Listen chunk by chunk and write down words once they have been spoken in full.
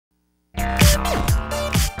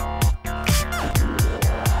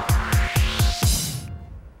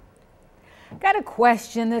got a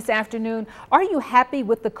question this afternoon. Are you happy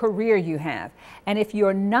with the career you have? And if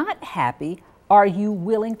you're not happy, are you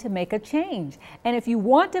willing to make a change? And if you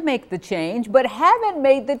want to make the change but haven't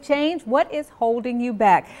made the change, what is holding you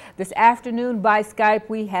back? This afternoon by Skype,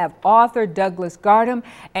 we have author Douglas Gardham,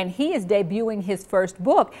 and he is debuting his first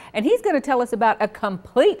book. And he's going to tell us about a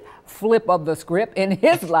complete flip of the script in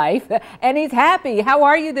his life. And he's happy. How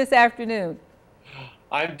are you this afternoon?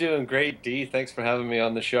 I'm doing great, Dee. Thanks for having me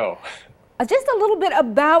on the show. Just a little bit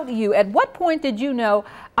about you. At what point did you know,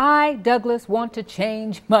 I, Douglas, want to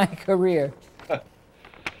change my career?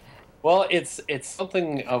 Well, it's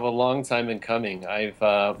something of a long time in coming.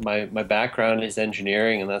 My background is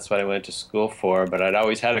engineering, and that's what I went to school for. But I'd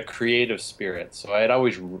always had a creative spirit, so I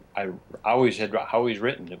always had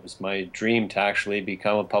written. It was my dream to actually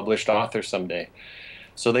become a published author someday.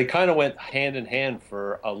 So they kind of went hand in hand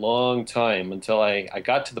for a long time until I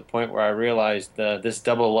got to the point where I realized this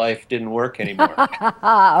double life didn't work anymore.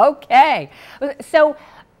 Okay. So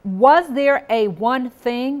was there a one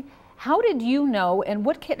thing? How did you know, and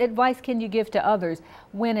what advice can you give to others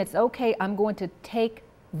when it's okay, I'm going to take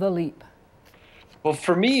the leap? Well,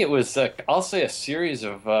 for me, it was, I'll say, a series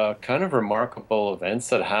of kind of remarkable events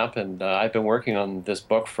that happened. I've been working on this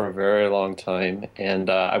book for a very long time, and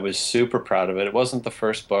I was super proud of it. It wasn't the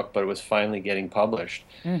first book, but it was finally getting published.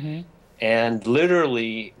 Mm-hmm. And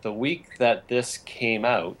literally, the week that this came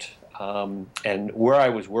out, and where I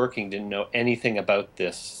was working didn't know anything about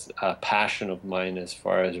this passion of mine as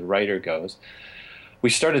far as a writer goes. We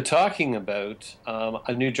started talking about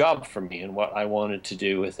a new job for me and what I wanted to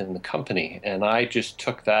do within the company. And I just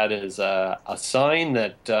took that as a sign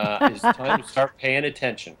that it's time to start paying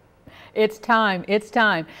attention. It's time. It's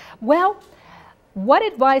time. Well, what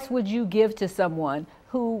advice would you give to someone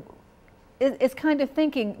who is kind of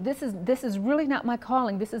thinking, this is really not my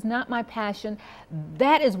calling, this is not my passion,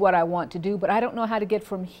 that is what I want to do, but I don't know how to get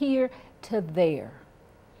from here to there?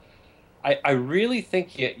 I really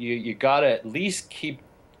think you got to at least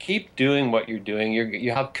keep doing what you're doing.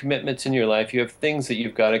 You have commitments in your life. You have things that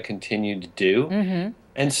you've got to continue to do, Mm-hmm.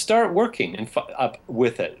 and start working and up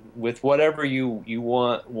with it, with whatever you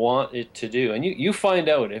want it to do. And you find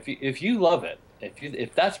out if you love it.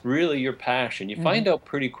 If that's really your passion, you find out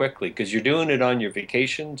pretty quickly, because you're doing it on your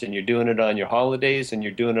vacations and you're doing it on your holidays and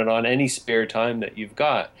you're doing it on any spare time that you've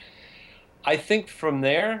got. I think from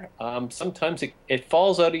there, sometimes it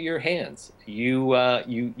falls out of your hands.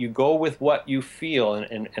 You go with what you feel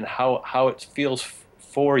and how it feels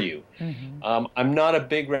for you. Mm-hmm. I'm not a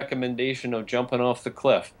big recommendation of jumping off the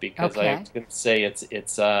cliff, because Okay. I was going to say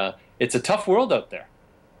it's a tough world out there.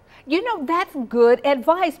 You know, that's good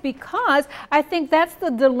advice, because I think that's the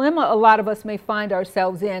dilemma a lot of us may find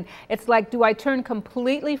ourselves in. It's like, do I turn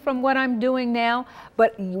completely from what I'm doing now?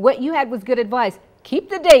 But what you had was good advice.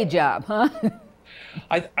 Keep the day job, huh?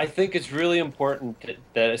 I think it's really important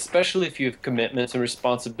that especially if you have commitments and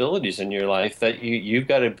responsibilities in your life, that you've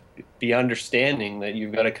got to be understanding that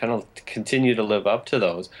you've got to kind of continue to live up to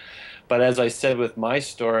those. But as I said with my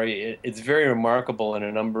story, it's very remarkable in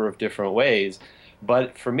a number of different ways.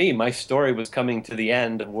 But for me, my story was coming to the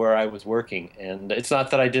end of where I was working. And it's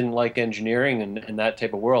not that I didn't like engineering and that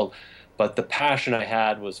type of world, but the passion I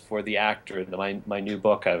had was for the actor, my new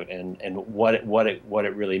book out, and what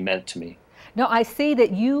it really meant to me. Now, I see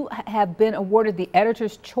that you have been awarded the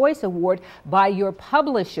Editor's Choice Award by your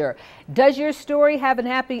publisher. Does your story have a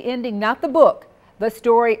happy ending? Not the book, the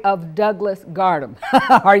story of Douglas Gardham.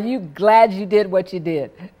 Are you glad you did what you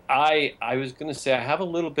did? I was going to say, I have a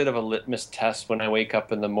little bit of a litmus test when I wake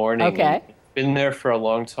up in the morning. Okay. It's been there for a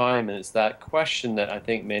long time, and it's that question that I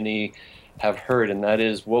think many have heard, and that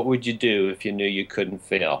is, what would you do if you knew you couldn't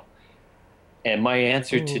fail? And my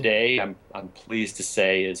answer today, I'm pleased to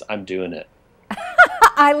say, is I'm doing it.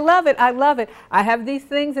 I love it. I love it. I have these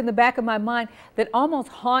things in the back of my mind that almost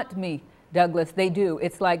haunt me, Douglas. They do.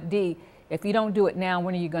 It's like, Dee, if you don't do it now,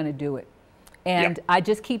 when are you going to do it? And Yep. I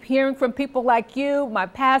just keep hearing from people like you, my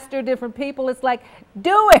pastor, different people. It's like,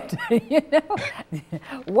 do it. You know?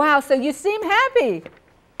 Wow. So you seem happy.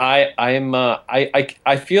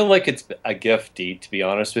 I feel like it's a gift, Dee, to be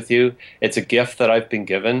honest with you. It's a gift that I've been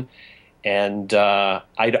given, and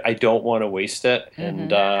I don't want to waste it.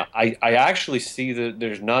 And I actually see that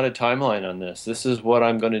there's not a timeline on this. This is what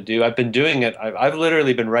I'm going to do. I've been doing it. I've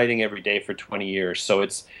literally been writing every day for 20 years, so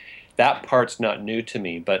that part's not new to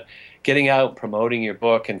me. But getting out, promoting your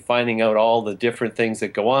book, and finding out all the different things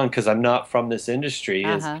that go on, because I'm not from this industry,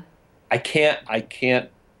 is I can't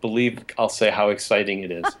believe, I'll say, how exciting it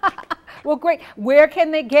is. Well, great. Where can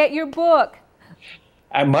they get your book?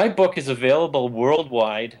 My book is available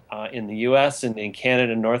worldwide in the U.S. and in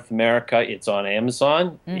Canada and North America. It's on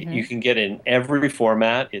Amazon. You can get it in every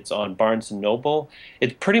format. It's on Barnes& and Noble.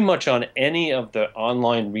 It's pretty much on any of the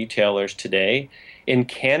online retailers today. In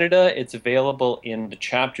Canada, it's available in the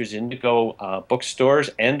Chapters Indigo bookstores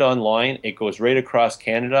and online. It goes right across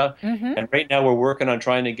Canada. And right now we're working on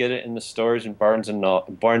trying to get it in the stores in Barnes and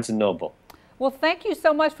Noble. Well, thank you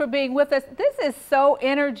so much for being with us. This is so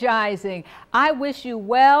energizing. I wish you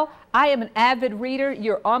well. I am an avid reader.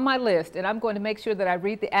 You're on my list, and I'm going to make sure that I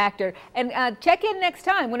read The Actor. And check in next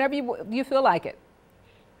time whenever you feel like it.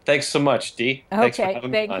 Thanks so much, Dee. Thanks for Okay,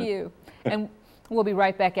 having me thank on. you. And we'll be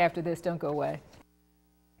right back after this. Don't go away.